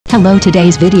Hello,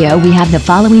 today's video we have the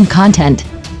following content.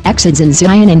 EXID's and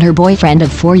Xiyan and her boyfriend of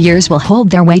 4 years will hold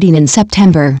their wedding in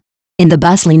September. In the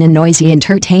bustling and noisy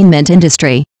entertainment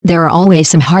industry, there are always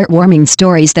some heartwarming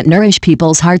stories that nourish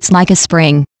people's hearts like a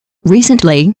spring.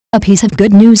 Recently, a piece of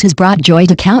good news has brought joy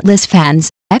to countless fans.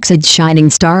 EXID's shining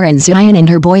star and Xiyan and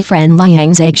her boyfriend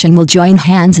Xiyan will join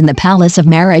hands in the palace of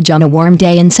marriage on a warm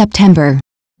day in September.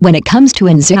 When it comes to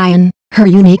Xiyan, her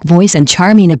unique voice and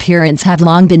charming appearance have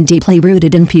long been deeply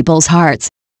rooted in people's hearts.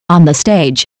 On the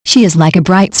stage, she is like a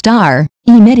bright star,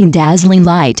 emitting dazzling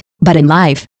light, but in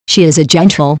life, she is a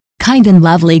gentle, kind and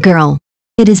lovely girl.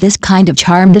 It is this kind of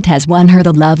charm that has won her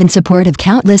the love and support of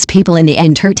countless people in the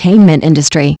entertainment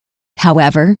industry.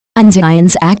 However,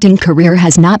 Xiyan's acting career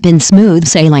has not been smooth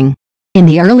sailing. In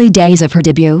the early days of her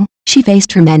debut, she faced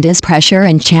tremendous pressure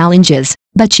and challenges,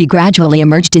 but she gradually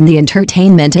emerged in the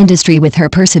entertainment industry with her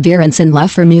perseverance and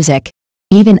love for music.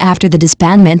 Even after the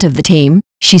disbandment of the team,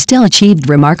 she still achieved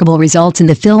remarkable results in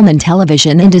the film and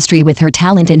television industry with her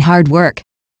talent and hard work.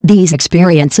 These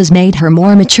experiences made her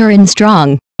more mature and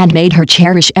strong, and made her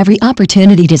cherish every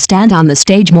opportunity to stand on the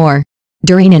stage more.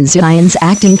 During Xiyan's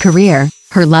acting career,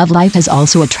 her love life has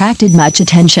also attracted much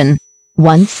attention.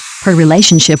 Once, her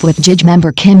relationship with EXID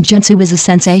member Kim Junsu was a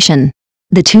sensation.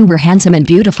 The two were handsome and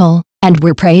beautiful, and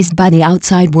were praised by the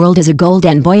outside world as a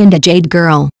golden boy and a jade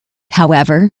girl.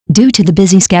 However, due to the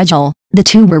busy schedule, the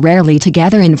two were rarely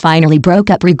together and finally broke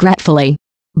up regretfully.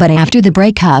 But after the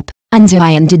breakup,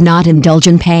 Xiyan did not indulge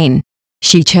in pain.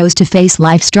 She chose to face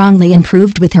life strongly and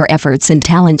proved with her efforts and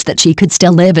talents that she could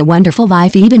still live a wonderful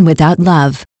life even without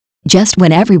love. Just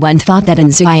when everyone thought that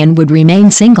Xiyan would remain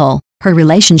single, her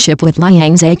relationship with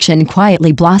Xiyan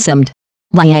quietly blossomed.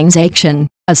 Xiyan,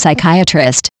 a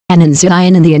psychiatrist, and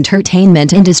Xiyan in the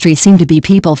entertainment industry seem to be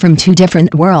people from two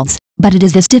different worlds, but it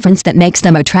is this difference that makes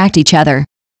them attract each other.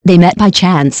 They met by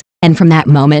chance, and from that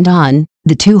moment on,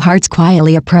 the two hearts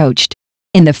quietly approached.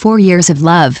 In the 4 years of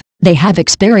love, they have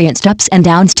experienced ups and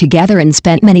downs together and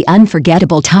spent many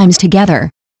unforgettable times together.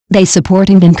 They support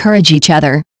and encourage each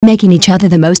other, making each other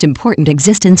the most important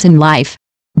existence in life.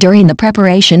 During the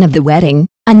preparation of the wedding,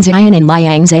 Xiyan and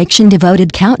Xiyan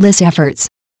devoted countless efforts.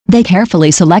 They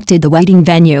carefully selected the wedding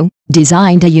venue,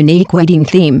 designed a unique wedding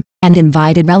theme, and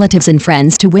invited relatives and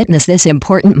friends to witness this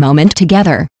important moment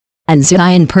together.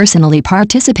 Xiyan personally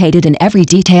participated in every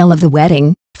detail of the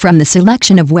wedding, from the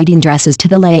selection of wedding dresses to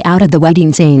the layout of the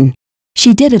wedding scene.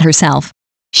 She did it herself.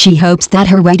 She hopes that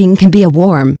her wedding can be a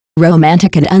warm,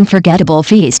 romantic and unforgettable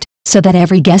feast, so that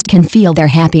every guest can feel their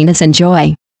happiness and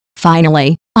joy.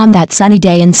 Finally, on that sunny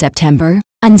day in September,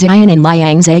 Xiyan and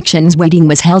Xiyan's wedding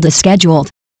was held as scheduled.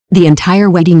 The entire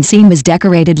wedding scene was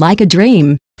decorated like a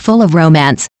dream, full of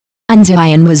romance.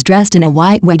 Xiyan was dressed in a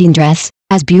white wedding dress,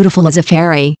 as beautiful as a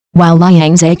fairy, while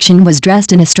Xiyan was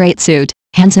dressed in a straight suit,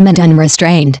 handsome and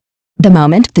unrestrained. The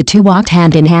moment the two walked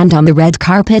hand in hand on the red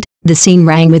carpet, the scene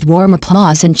rang with warm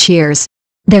applause and cheers.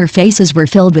 Their faces were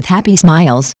filled with happy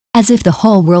smiles, as if the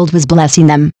whole world was blessing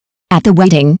them. At the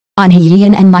wedding,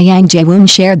 Xiyan and Xiyan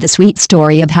shared the sweet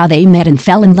story of how they met and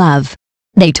fell in love.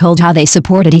 They told how they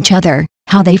supported each other,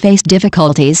 how they faced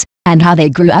difficulties, and how they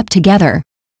grew up together.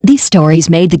 These stories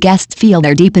made the guests feel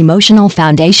their deep emotional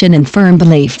foundation and firm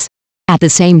beliefs. At the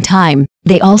same time,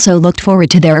 they also looked forward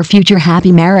to their future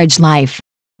happy marriage life.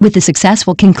 With the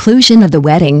successful conclusion of the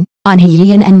wedding,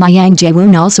 Xiyan and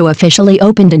Xiyan also officially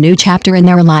opened a new chapter in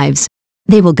their lives.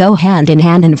 They will go hand in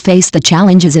hand and face the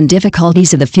challenges and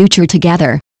difficulties of the future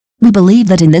together. We believe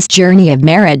that in this journey of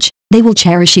marriage, they will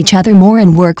cherish each other more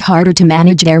and work harder to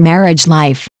manage their marriage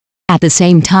life. At the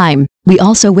same time, we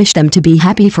also wish them to be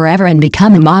happy forever and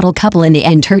become a model couple in the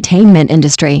entertainment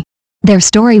industry. Their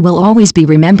story will always be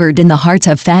remembered in the hearts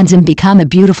of fans and become a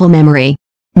beautiful memory.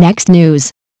 Next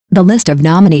news. The list of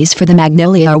nominees for the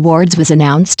Magnolia Awards was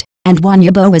announced, and Wang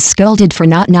Yibo was scolded for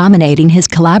not nominating his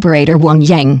collaborator Wang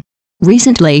Yang.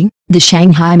 Recently, the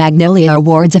Shanghai Magnolia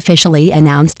Awards officially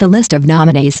announced the list of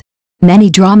nominees. Many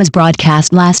dramas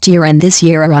broadcast last year and this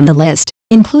year are on the list,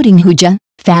 including Huja,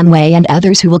 Fan Wei and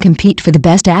others who will compete for the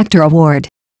Best Actor award.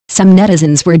 Some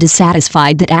netizens were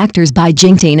dissatisfied that actors Bai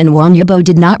Jingting and Wang Yibo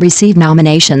did not receive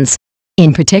nominations.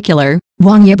 In particular,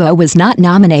 Wang Yibo was not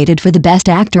nominated for the Best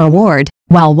Actor award,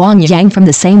 while Wang Yang from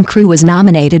the same crew was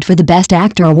nominated for the Best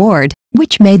Actor award,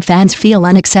 which made fans feel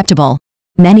unacceptable.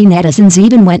 Many netizens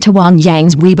even went to Wang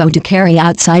Yang's Weibo to carry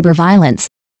out cyber violence.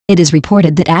 It is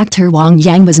reported that actor Wang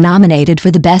Yang was nominated for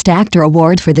the Best Actor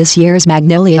award for this year's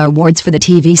Magnolia Awards for the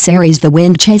TV series The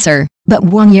Wind Chaser, but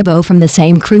Wang Yibo from the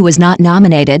same crew was not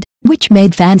nominated, which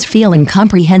made fans feel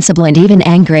incomprehensible and even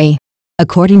angry.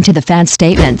 According to the fans'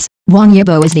 statements, Wang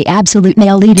Yibo is the absolute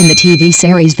male lead in the TV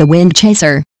series The Wind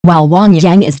Chaser, while Wang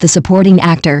Yang is the supporting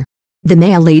actor. The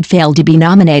male lead failed to be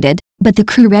nominated, but the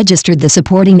crew registered the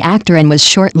supporting actor and was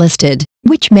shortlisted,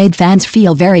 which made fans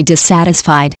feel very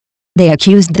dissatisfied. They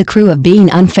accused the crew of being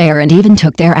unfair and even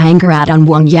took their anger out on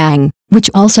Wang Yang,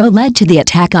 which also led to the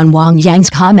attack on Wang Yang's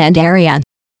comment area.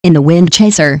 In The Wind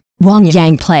Chaser, Wang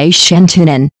Yang plays Shen,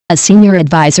 a senior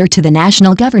advisor to the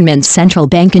national government's central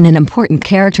bank and an important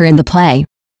character in the play.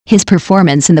 His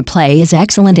performance in the play is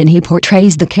excellent and he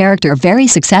portrays the character very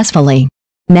successfully.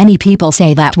 Many people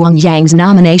say that Wang Yang's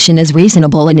nomination is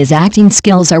reasonable and his acting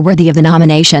skills are worthy of the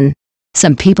nomination.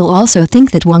 Some people also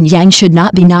think that Wang Yang should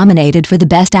not be nominated for the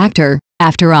Best Actor.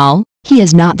 After all, he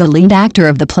is not the lead actor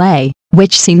of the play,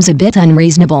 which seems a bit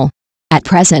unreasonable. At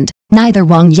present, neither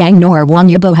Wang Yang nor Wang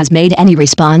Yibo has made any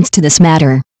response to this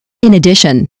matter. In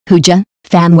addition, Hu Jia,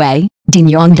 Fan Wei, Ding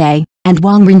Yongde, and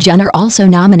Wang Rinjun are also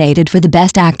nominated for the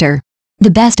Best Actor. The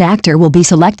Best Actor will be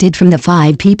selected from the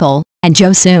 5 people, and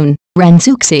Zhou Sun, Ren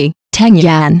Zuxi, Teng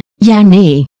Yan, Yang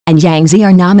Ni, and Yang Zi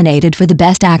are nominated for the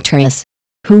Best Actress.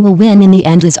 Who will win in the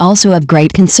end is also of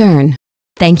great concern.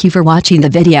 Thank you for watching the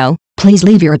video. Please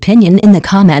leave your opinion in the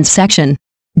comments section.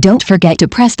 Don't forget to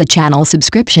press the channel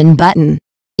subscription button.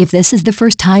 If this is the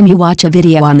first time you watch a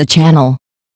video on the channel,